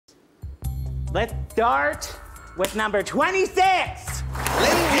Let's start with number 26. Lindsay.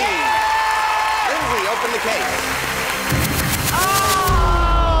 Yeah! Lindsay, open the case.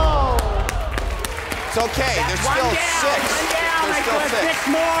 Oh! It's okay. There's still six. There's still six.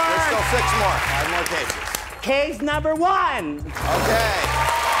 Six more. There's still six more. 5 more cases. Case number 1. Okay.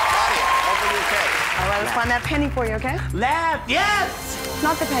 Nadia, open your case. All right, let's find that penny for you, okay? Left, yes!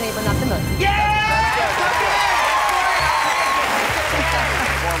 Not the penny, but not the million. Yes! That's good.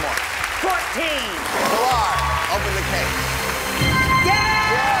 4 more. 14. Pilar, open the case.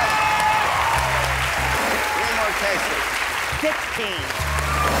 Yes! Yes! 3 more cases. 16.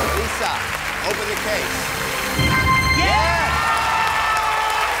 Lisa, open the case. Yes!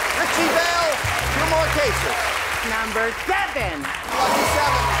 Richie Bell, 2 more cases. Number 7. Lucky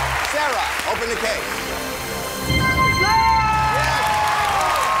 7. Sarah, open the case. Low! Yes!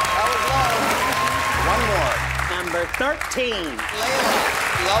 That was low. 1 more. Number 13. Layla,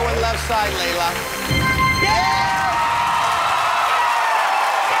 low and left side, Layla. Yes!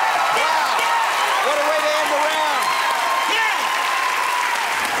 Wow! What a way to end the round. Yes!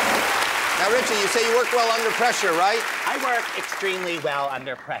 Now, Richie, you say you work well under pressure, right? I work extremely well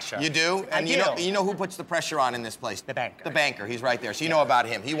under pressure. You do? And I do. You know who puts the pressure on in this place? The banker. The banker. He's right there. So you know about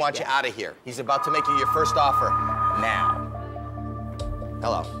him. He wants you out of here. He's about to make you your first offer now.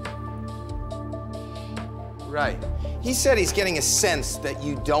 Hello. Right. He said he's getting a sense that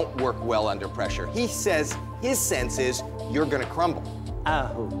you don't work well under pressure. He says his sense is you're gonna crumble.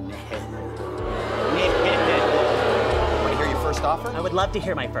 Oh, no. Want to hear your first offer? I would love to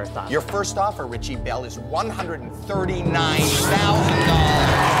hear my first offer. Your first offer, Richie Bell, is $139,000.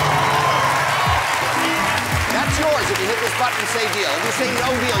 That's yours if you hit this button and say deal. If you say no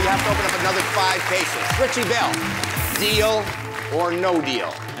deal, you have to open up another 5 cases. Richie Bell, deal or no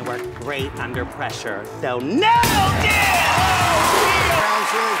deal? I work great under pressure, so no deal! Round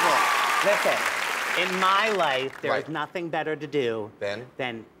swimming pool. Listen, in my life, there is Right. nothing better to do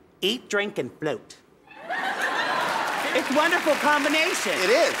than eat, drink, and float. It's a wonderful combination.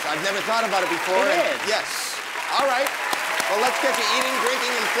 It is. I've never thought about it before. It is. Yes. All right. Well, let's get you eating,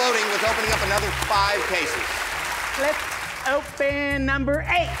 drinking, and floating with opening up another 5 cases. Let's open number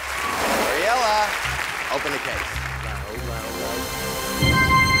 8. Ariella, open the case.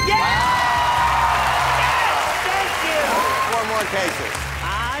 Yes! Yes! Thank you! 4 more cases.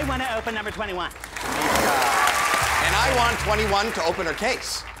 I want to open number 21. And I want 21 to open her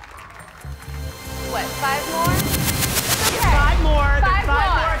case. What, 5 more? It's okay. 5 more. There's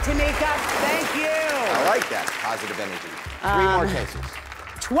 5 more. more, Tamika. Thank you. I like that. Positive energy. 3 more cases.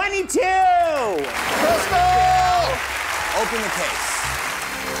 22. Crystal! Open the case.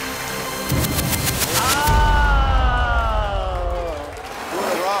 Oh. 2 in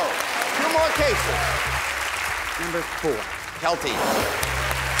a row. 2 more cases. Number 4. Kelty.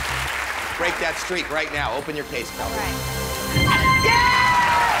 Break that streak right now. Open your case, Kelty. All right.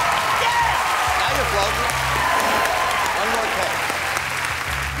 Yes! Yes! Now you're floating. 1 more case.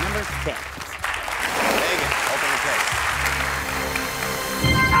 Number 6. Megan, open the case.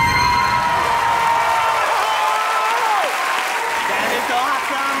 That is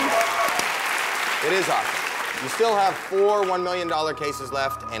awesome. It is awesome. You still have 4 $1 million cases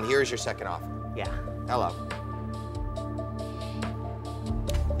left, and here's your second offer. Yeah. Hello.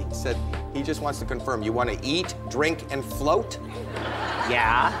 He said he just wants to confirm. You want to eat, drink, and float?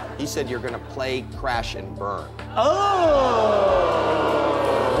 Yeah. He said you're going to play, crash, and burn. Oh.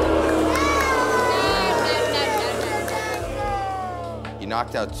 He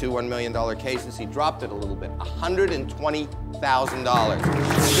knocked out 2 $1 million cases. He dropped it a little bit. $120,000.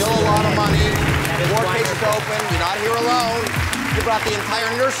 Still a lot of money. 4 cases open. You're not here alone. You brought the entire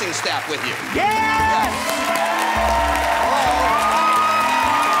nursing staff with you. Yes! Hello.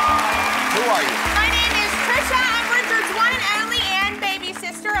 Who are you? My name is Trisha. I'm Richard's one and only and baby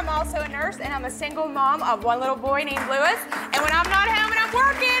sister. I'm also a nurse, and I'm a single mom of 1 little boy named Lewis. And when I'm not home and I'm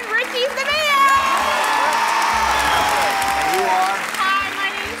working, Richie's the man. And you are? Hi, my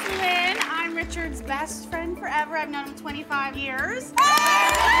name's Lynn. I'm Richard's best friend forever. I've known him 25 years.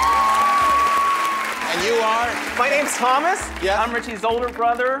 And you are? My name's Thomas. Yeah. I'm Richie's older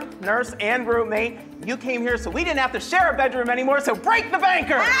brother, nurse, and roommate. You came here so we didn't have to share a bedroom anymore, so break the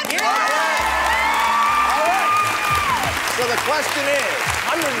banker! All right. So the question is,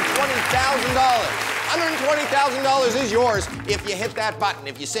 $120,000. $120,000 is yours if you hit that button.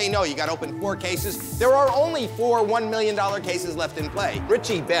 If you say no, you got to open 4 cases. There are only 4 $1 million cases left in play.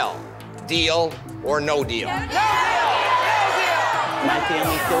 Richie Bell, deal or no deal? No deal. No deal. My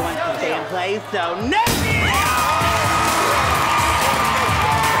family still wants to stay in place, so no deal!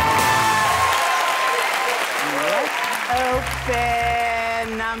 Let's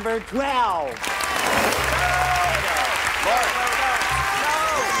open number 12.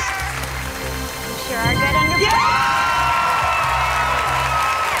 Sure are good on your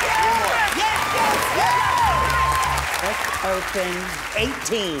Let's open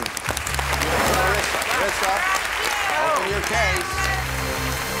 18. Larissa, open your case.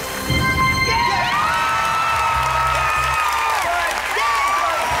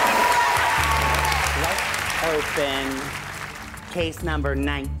 Let's open case number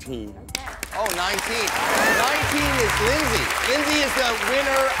 19. Oh, 19. 19 is Lindsay. Lindsay is the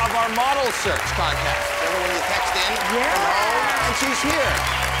winner of our model search contest. Remember when you text in from home? And she's here.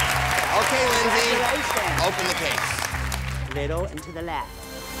 Okay, Lindsay, Congratulations. open the case. Little and to the left.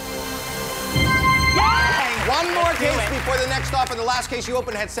 One more case before the next stop, and the last case you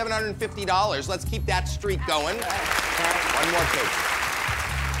opened had $750. Let's keep that streak going. One more case.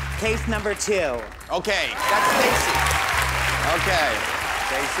 Case number 2. Okay, that's Stacy. Okay,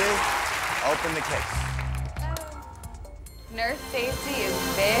 Stacy, open the case. Nurse Stacy is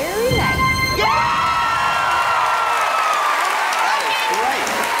very nice. That is great.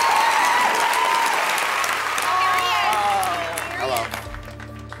 Hello.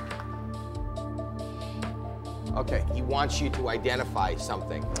 Okay, he wants you to identify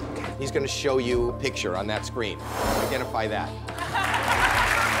something. He's going to show you a picture on that screen. Identify that.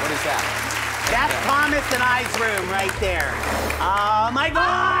 What is that? That's Thomas and I's room right there. Oh, my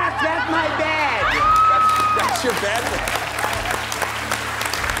gosh, that's my bed. That's your bed?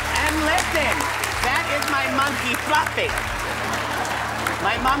 And listen, that is my monkey Fluffy.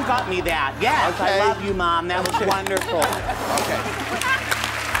 My mom got me that. Yes, Okay. I love you, Mom. That was wonderful. Okay.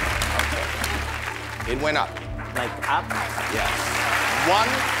 It went up. Like up? Yes.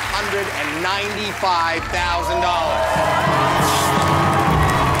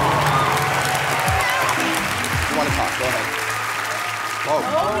 $195,000. You want to talk? Go ahead. Whoa.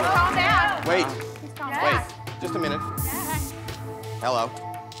 Calm down. Wait. Calm Wait. down. Just a minute. Hello.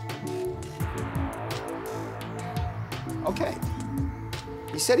 Okay.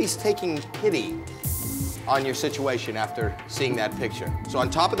 He said he's taking pity on your situation after seeing that picture. So on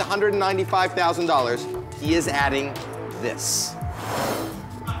top of the $195,000, he is adding this.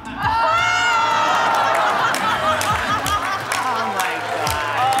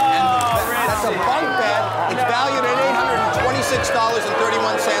 That's a bunk bed. It's valued at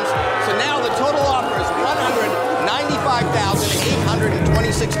 $826.31. So now the total offer is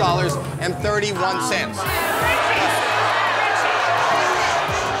 $195,826.31.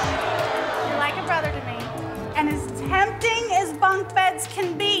 You're like a brother to me. And as tempting as bunk beds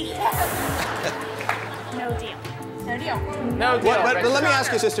can be. No deal. No deal. No deal. But let me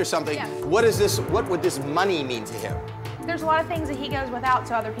ask your sister something. Yeah. What would this money mean to him? There's a lot of things that he goes without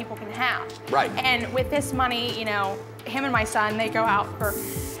so other people can have. Right. And with this money, you know, him and my son, they go out for,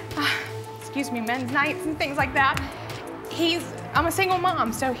 excuse me, men's nights and things like that. I'm a single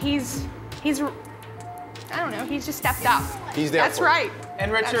mom, so he's, I don't know, he's just stepped up. He's there That's for you. right.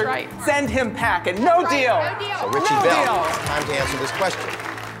 And Richard, That's right. send him packing. No deal. No deal. So Richie No Bell, deal. it's time to answer this question.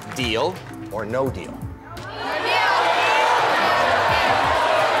 Deal or no deal?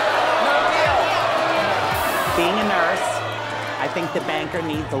 Being a nurse, I think the banker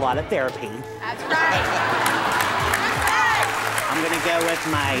needs a lot of therapy. That's right. I'm gonna go with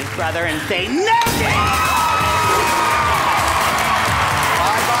my brother and say no deal!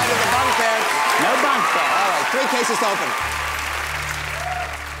 Bye-bye to the bunk bed. No bunk bed. All right, 3 cases to open.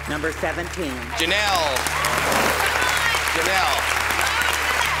 Number 17. Janelle. Janelle.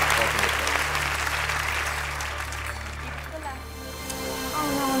 Open the case. Oh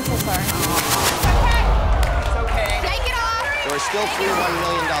no, I'm so sorry. It's okay. Take it off. There are still 3 $1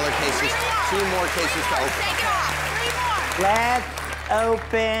 million cases. 2 more cases to open. Take it off. 3 more. Let's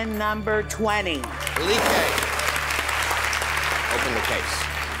open number 20. Elike. Open the case.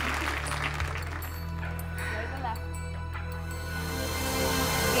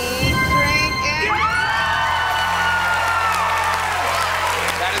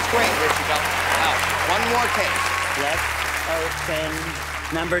 That is great, Richie Bell. Now, 1 more case. Let's open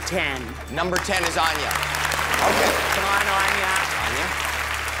number 10. Number 10 is Anya. Okay. Come on, Anya. Anya,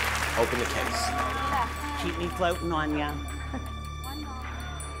 open the case. Keep me floating, Anya.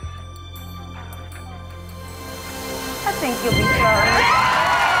 I think you'll be floating.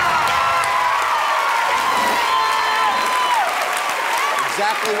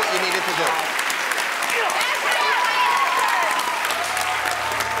 Exactly what you needed to do.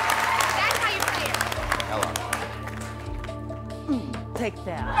 That's how you play it. Hello. Take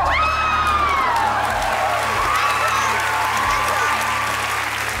that.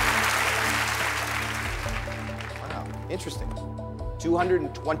 Wow, interesting. 2 $223,000. Wait.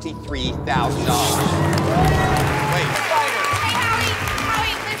 Hey,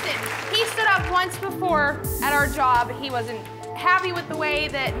 Howie, listen. He stood up once before at our job. He wasn't happy with the way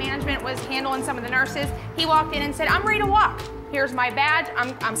that management was handling some of the nurses. He walked in and said, I'm ready to walk. Here's my badge.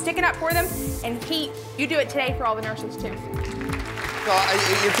 I'm sticking up for them. And you do it today for all the nurses, too. So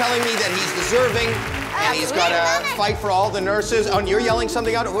you're telling me that he's deserving and he's got to fight for all the nurses. Oh, and you're yelling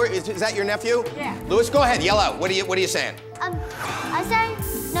something out. Is that your nephew? Yeah. Lewis, go ahead. Yell out. What are you saying? I say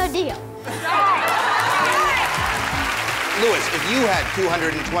no deal. Lewis, if you had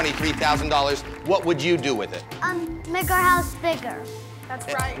 $223,000, what would you do with it? Make our house bigger. That's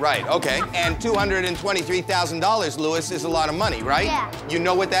right. Right, okay. And $223,000, Lewis, is a lot of money, right? Yeah. You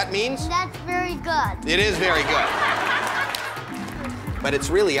know what that means? That's very good. It is very good. But it's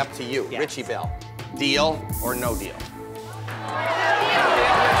really up to you, Yes. Richie Bell. Deal or no deal? No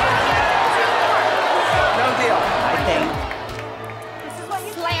deal. I think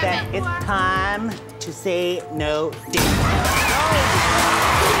Slam that it. it's time to say no deal.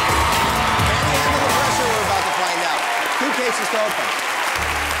 Handle the pressure we're about to find out. 2 cases to open.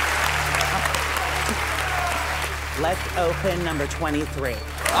 Let's open number 23.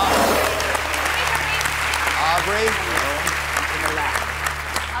 Aubrey, In the left.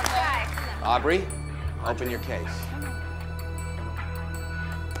 Aubrey, open your case.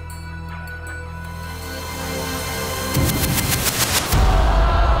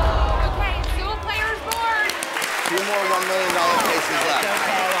 Okay, dual players board. 2 more $1 million cases left.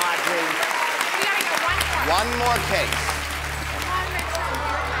 Okay, Audrey. We gotta go one more. 1 more case.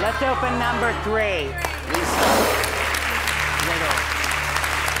 Let's open number 3. Lisa,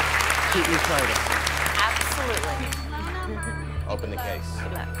 Keep me floating. Absolutely. open the case.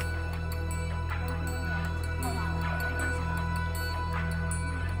 Good luck.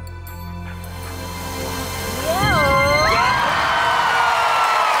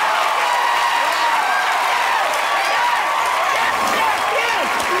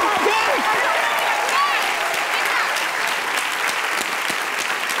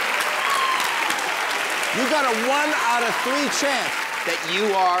 You got a 1 out of 3 chance that you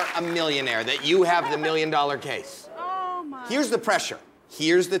are a millionaire, that you have the $1 million case. Oh my. Here's the pressure.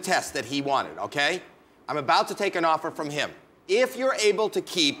 Here's the test that he wanted, okay? I'm about to take an offer from him. If you're able to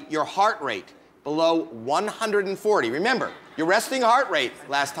keep your heart rate below 140, remember, your resting heart rate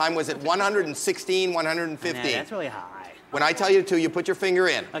last time was at 116, 115. Yeah, that's really high. When I tell you to, you put your finger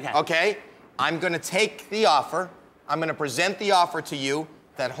in. Okay. Okay? I'm gonna take the offer. I'm gonna present the offer to you.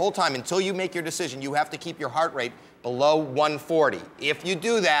 That whole time, until you make your decision, you have to keep your heart rate below 140. If you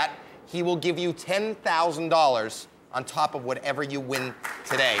do that, he will give you $10,000 on top of whatever you win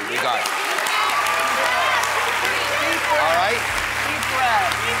today, regardless. All right?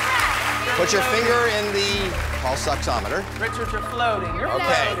 Put your finger in the pulse oximeter. Richard, you're floating. You're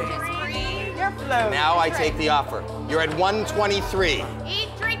Okay. floating. You're floating. Now I take the offer. You're at 123. Eat,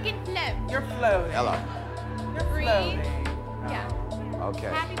 drink, and float. You're floating. Hello. You're floating. Yeah.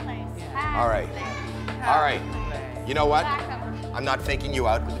 Okay. Happy place. All right. All right. You know what? I'm not faking you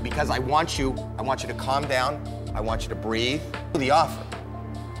out because I want you to calm down. I want you to breathe. The offer.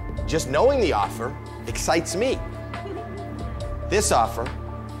 Just knowing the offer excites me. This offer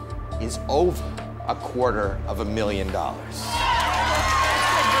is over $250,000.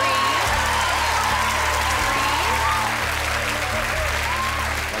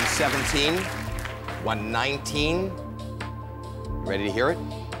 117, 119. Ready to hear it?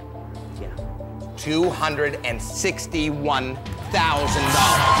 Yeah.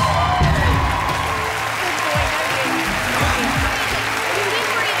 $261,000.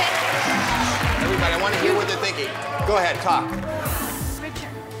 Everybody, I want to hear what they're thinking. Go ahead, talk. Richard,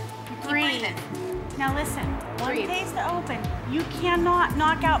 breathe. Now listen, one Breathe. case to open. You cannot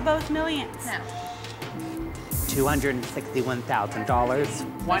knock out both millions. No.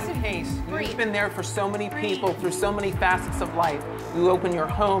 $261,000. One case. breathe. You've been there for so many people through so many facets of life. You open your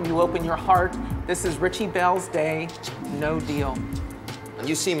home, you open your heart. This is Richie Bell's day. No deal. And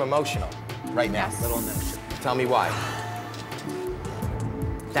you seem emotional right now. Little notion. Tell me why.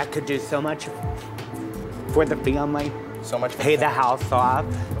 That could do so much for the family. So much for Pay the house off.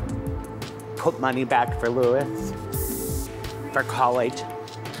 Put money back for Lewis. For college. It is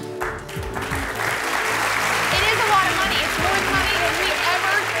a lot of money. It's more money than we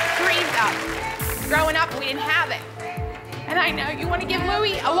ever dreamed of. Growing up, we didn't have it. And I know you want to give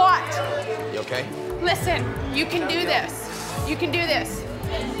Louie a lot. You okay? Listen, you can do this. You can do this.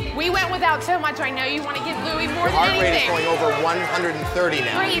 We went without so much. I know you want to give Louie more Your than heart rate is anything. going over 130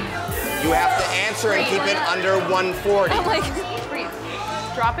 now. Breathe. You have to answer and keep it under 140. I'm like, breathe.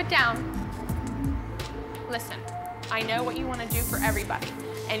 Drop it down. Listen, I know what you want to do for everybody,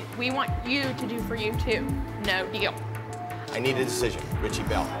 and we want you to do for you too. No deal. I need a decision. Richie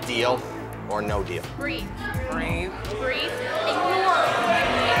Bell, deal or no deal? Breathe. Breathe. Breathe. Ignore.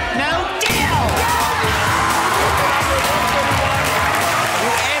 No deal!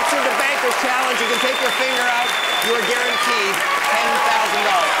 You answered the banker's challenge. You can take your finger out. You are guaranteed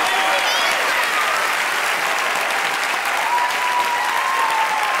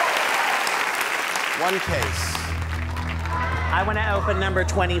 $10,000. One case. I want to open number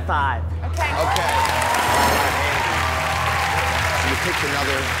 25. Okay. Okay. So you picked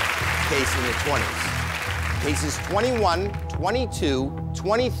another case in the 20s. Cases 21, 22,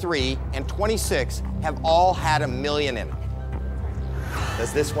 23, and 26 have all had $1 million in it.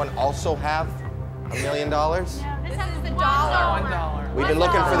 Does this one also have $1 million? No, this has the dollar. $1. We've been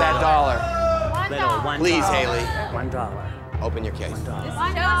looking for that dollar. Little $1. Please, Haley. $1. Open your case. Show us the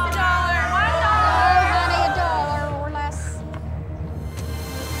dollar. $1. Honey, a dollar or less.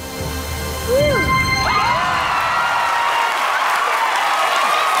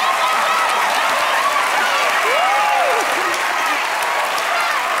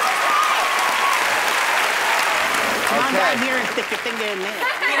 Come on down here and stick your finger in there.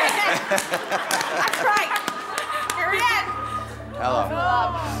 That's right. Here it is. Hello.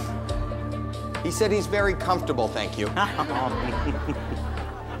 He said he's very comfortable, thank you.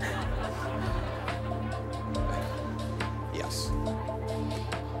 Yes.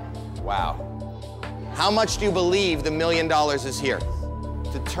 Wow. How much do you believe the $1 million is here?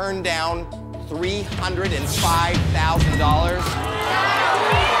 To turn down $305,000?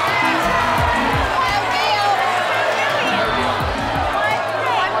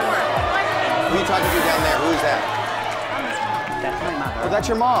 Who are you talking to down there? Who is that? That's my mother. Oh, that's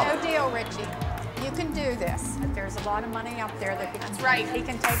your mom. No deal, Richie. You can do this. There's a lot of money up there that That's right. He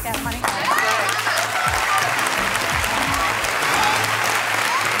can take that money home.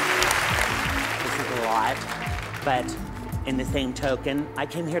 This is a lot, but in the same token, I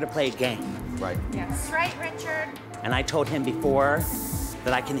came here to play a game. Right. That's right, Richard. And I told him before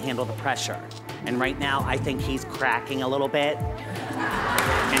that I can handle the pressure. And right now, I think he's cracking a little bit,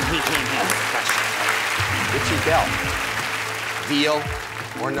 and he can't handle the pressure. Richie Bell, deal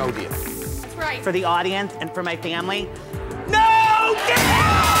or no deal? That's right. For the audience and for my family, no deal!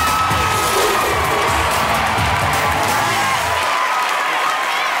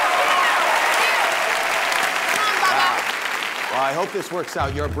 Well, I hope this works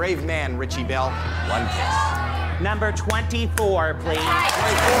out. You're a brave man, Richie Bell. One case. Number 24, please.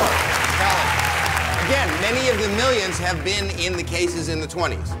 24. Kelly. Again, many of the millions have been in the cases in the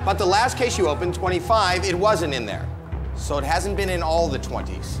 20s. But the last case you opened, 25, it wasn't in there. So it hasn't been in all the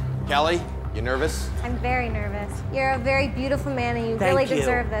 20s. Kelly, you nervous? I'm very nervous. You're a very beautiful man and you Thank really you.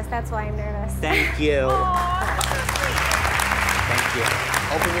 deserve this. That's why I'm nervous. Thank you. Thank you.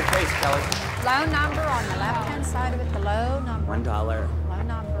 Open your case, Kelly. Low number on the left-hand side of it, the low number. $1. Low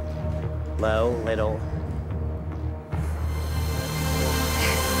number. Low, little.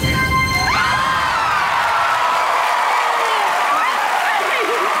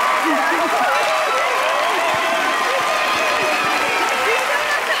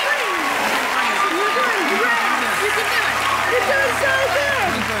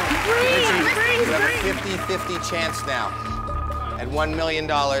 You have a 50-50 chance now. At $1 million,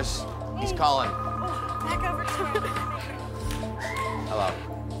 he's calling. Back over to me. Hello.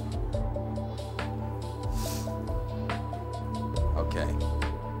 Okay.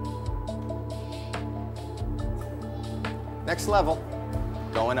 Next level,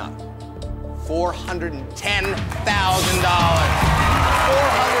 going up. $410,000.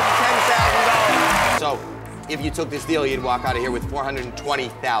 $410,000. So, if you took this deal, you'd walk out of here with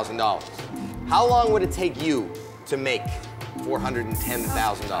 $420,000. How long would it take you to make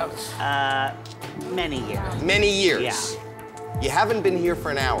 $410,000? Many years. Many years. Yeah. You haven't been here for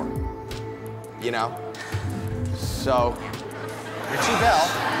an hour, you know? So, Richie Bell,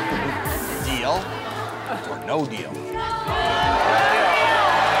 deal or no deal?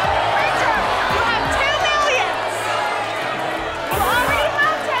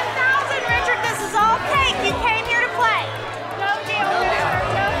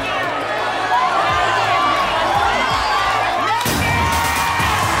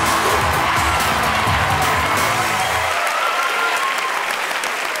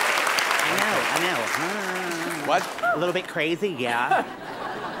 What? A little bit crazy, yeah.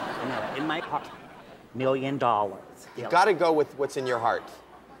 In my pocket, $1 million. You've got to go with what's in your heart.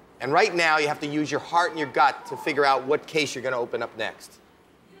 And right now, you have to use your heart and your gut to figure out what case you're going to open up next.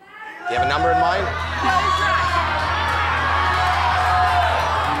 Do you have a number in mind?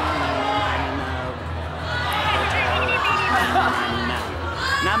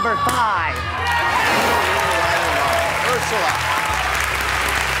 number 5. Ursula.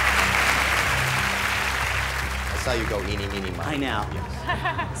 That's how you go eeny, meeny, miny. I know.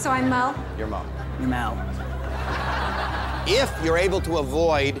 Yes. So I'm Mo. You're Mo. No. If you're able to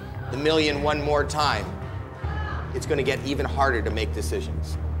avoid the million one more time, it's going to get even harder to make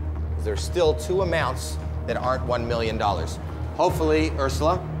decisions. There's still 2 amounts that aren't $1 million. Hopefully,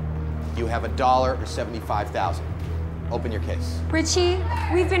 Ursula, you have $1 or 75,000. Open your case. Richie,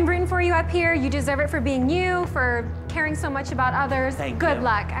 we've been rooting for you up here. You deserve it for being you, for caring so much about others. Thank you. Good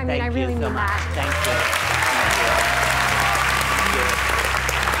luck. I mean, I really mean that. Thank you.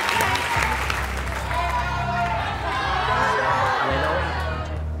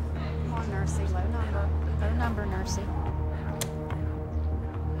 Come on, Nursey, low number. Low number, Nursey.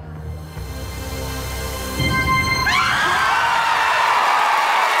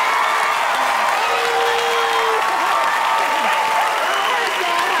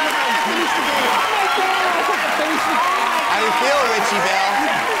 How do you feel, Richie Bell?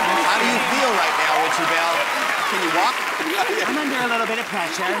 How do you feel right now, Richie Bell? Can you walk? I'm under a little bit of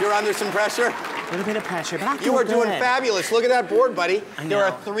pressure. You're under some pressure? A little bit of pressure, but I feel You are doing good. fabulous. Look at that board, buddy. I There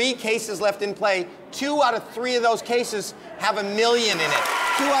are know. 3 cases left in play. 2 out of 3 of those cases have $1 million in it.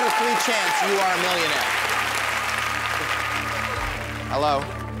 2 out of 3 chance you are a millionaire. Hello?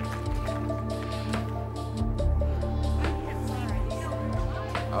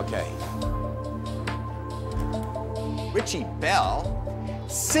 Okay. Richie Bell,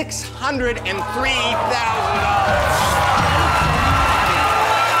 $603,000.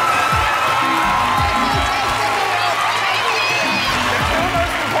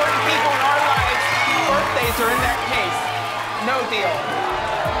 Are in that case. No deal.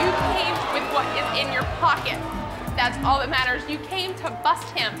 You came with what is in your pocket. That's all that matters. You came to bust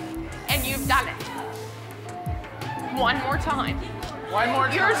him, and you've done it. One more time. One more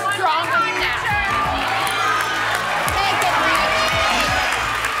time. You're stronger than that. Take it,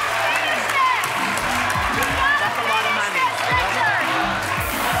 That's a lot of money.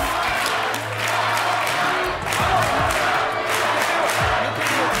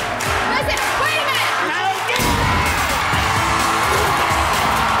 Listen, wait a minute.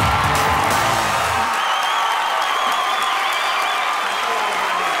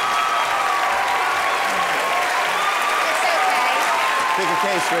 Pick a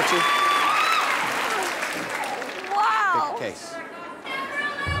case, Richie. Wow. Pick a case.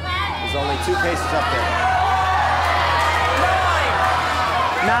 There's only 2 cases up there.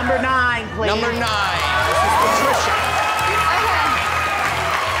 Number 9, please. Number 9. This is Patricia.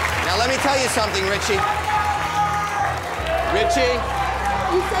 Now let me tell you something, Richie. Richie.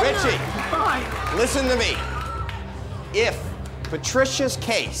 Listen to me. If Patricia's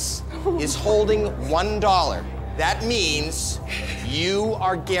case is holding $1, that means you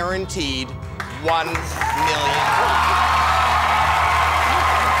are guaranteed $1 million.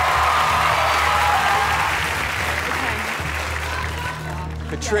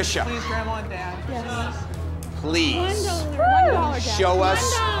 Patricia, Please, Grandma and Dad. please $1, show us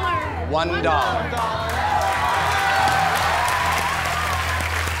 $1.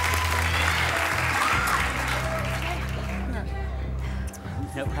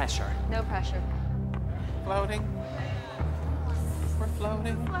 No pressure. No pressure. Floating. We're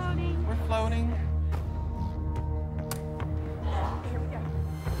floating. We're floating.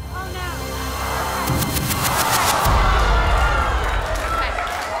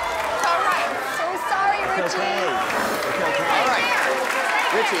 So sorry, Richie. It's okay. It's okay. All right.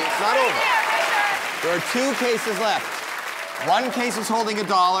 Richie, it's not over. There are 2 cases left. 1 case is holding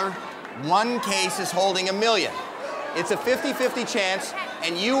 $1. 1 case is holding $1 million. It's a 50-50 chance,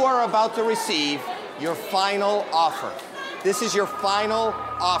 and you are about to receive your final offer. This is your final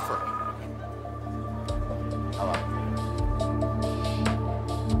offer. Hello.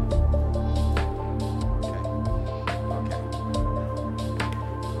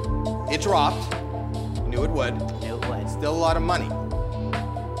 Okay. It dropped. You knew it would. Knew it would. Still a lot of money.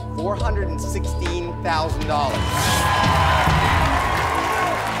 $416,000.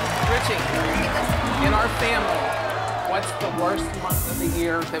 Richie, in our family, what's the worst month of the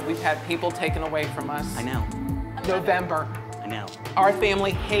year that we've had people taken away from us? I know. November. I know. Our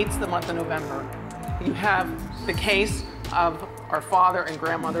family hates the month of November. You have the case of our father and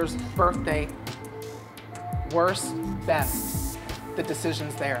grandmother's birthday. Worst, best. The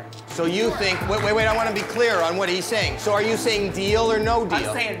decision's there. So you think, wait, I want to be clear on what he's saying. So are you saying deal or no deal?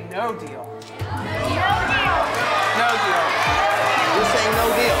 I'm saying no deal. No deal. No deal. You're saying no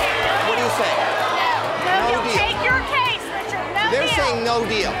deal. What are you saying? No No deal. deal. Take your case, Richard. No They're deal. saying no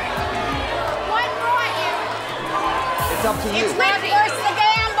deal. What brought you? It's up to you. It's not worth the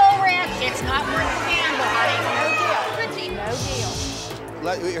gamble.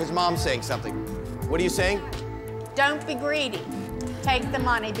 his mom saying something. What are you saying? Don't be greedy. Take the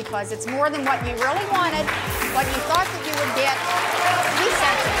money because it's more than what you really wanted, what you thought that you would get. Be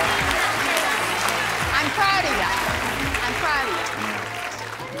sensible. I'm proud of you. I'm proud of you.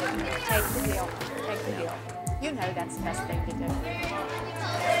 Take the deal. Take the deal. You know that's the best thing to do.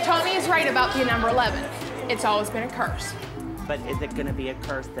 Tony is right about the number 11. It's always been a curse. But is it gonna be a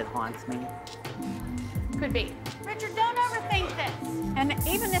curse that haunts me? Could be. Richard, don't overthink this. And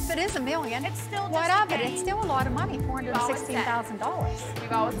even if it is $1 million, It's still just what a of it? game. It's still a lot of money, $416,000.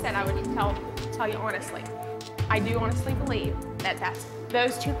 We've always said, I would tell you honestly. I do honestly believe that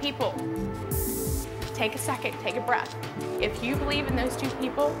those two people. Take a second, take a breath. If you believe in those two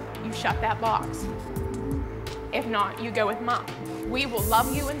people, you shut that box. If not, you go with Mom. We will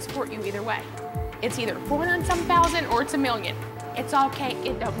love you and support you either way. It's either 400-some thousand or it's $1 million. It's okay,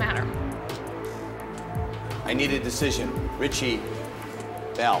 it don't matter. I need a decision. Richie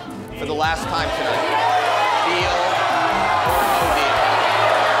Bell, for the last time tonight. Deal or no deal?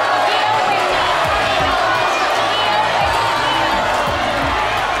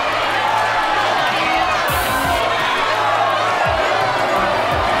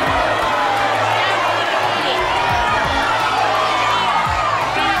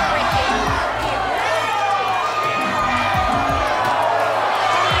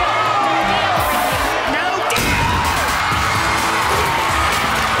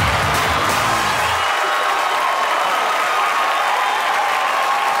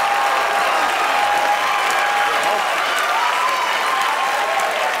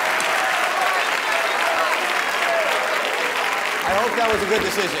 That was a good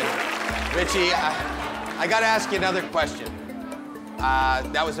decision. Richie, I gotta ask you another question.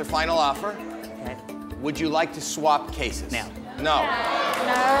 That was their final offer. Okay. Would you like to swap cases? No. No. No,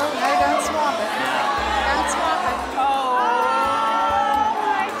 don't swap it. Don't swap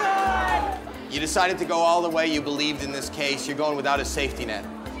it. You decided to go all the way. You believed in this case. You're going without a safety net.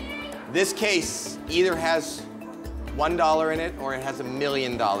 This case either has $1 in it or it has $1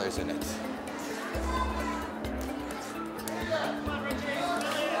 million in it.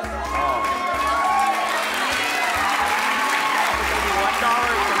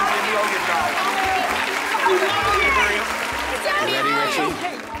 You ready, Richie?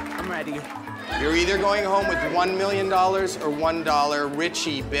 I'm ready. You're either going home with $1 million or $1.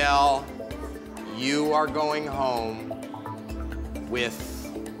 Richie Bell, you are going home with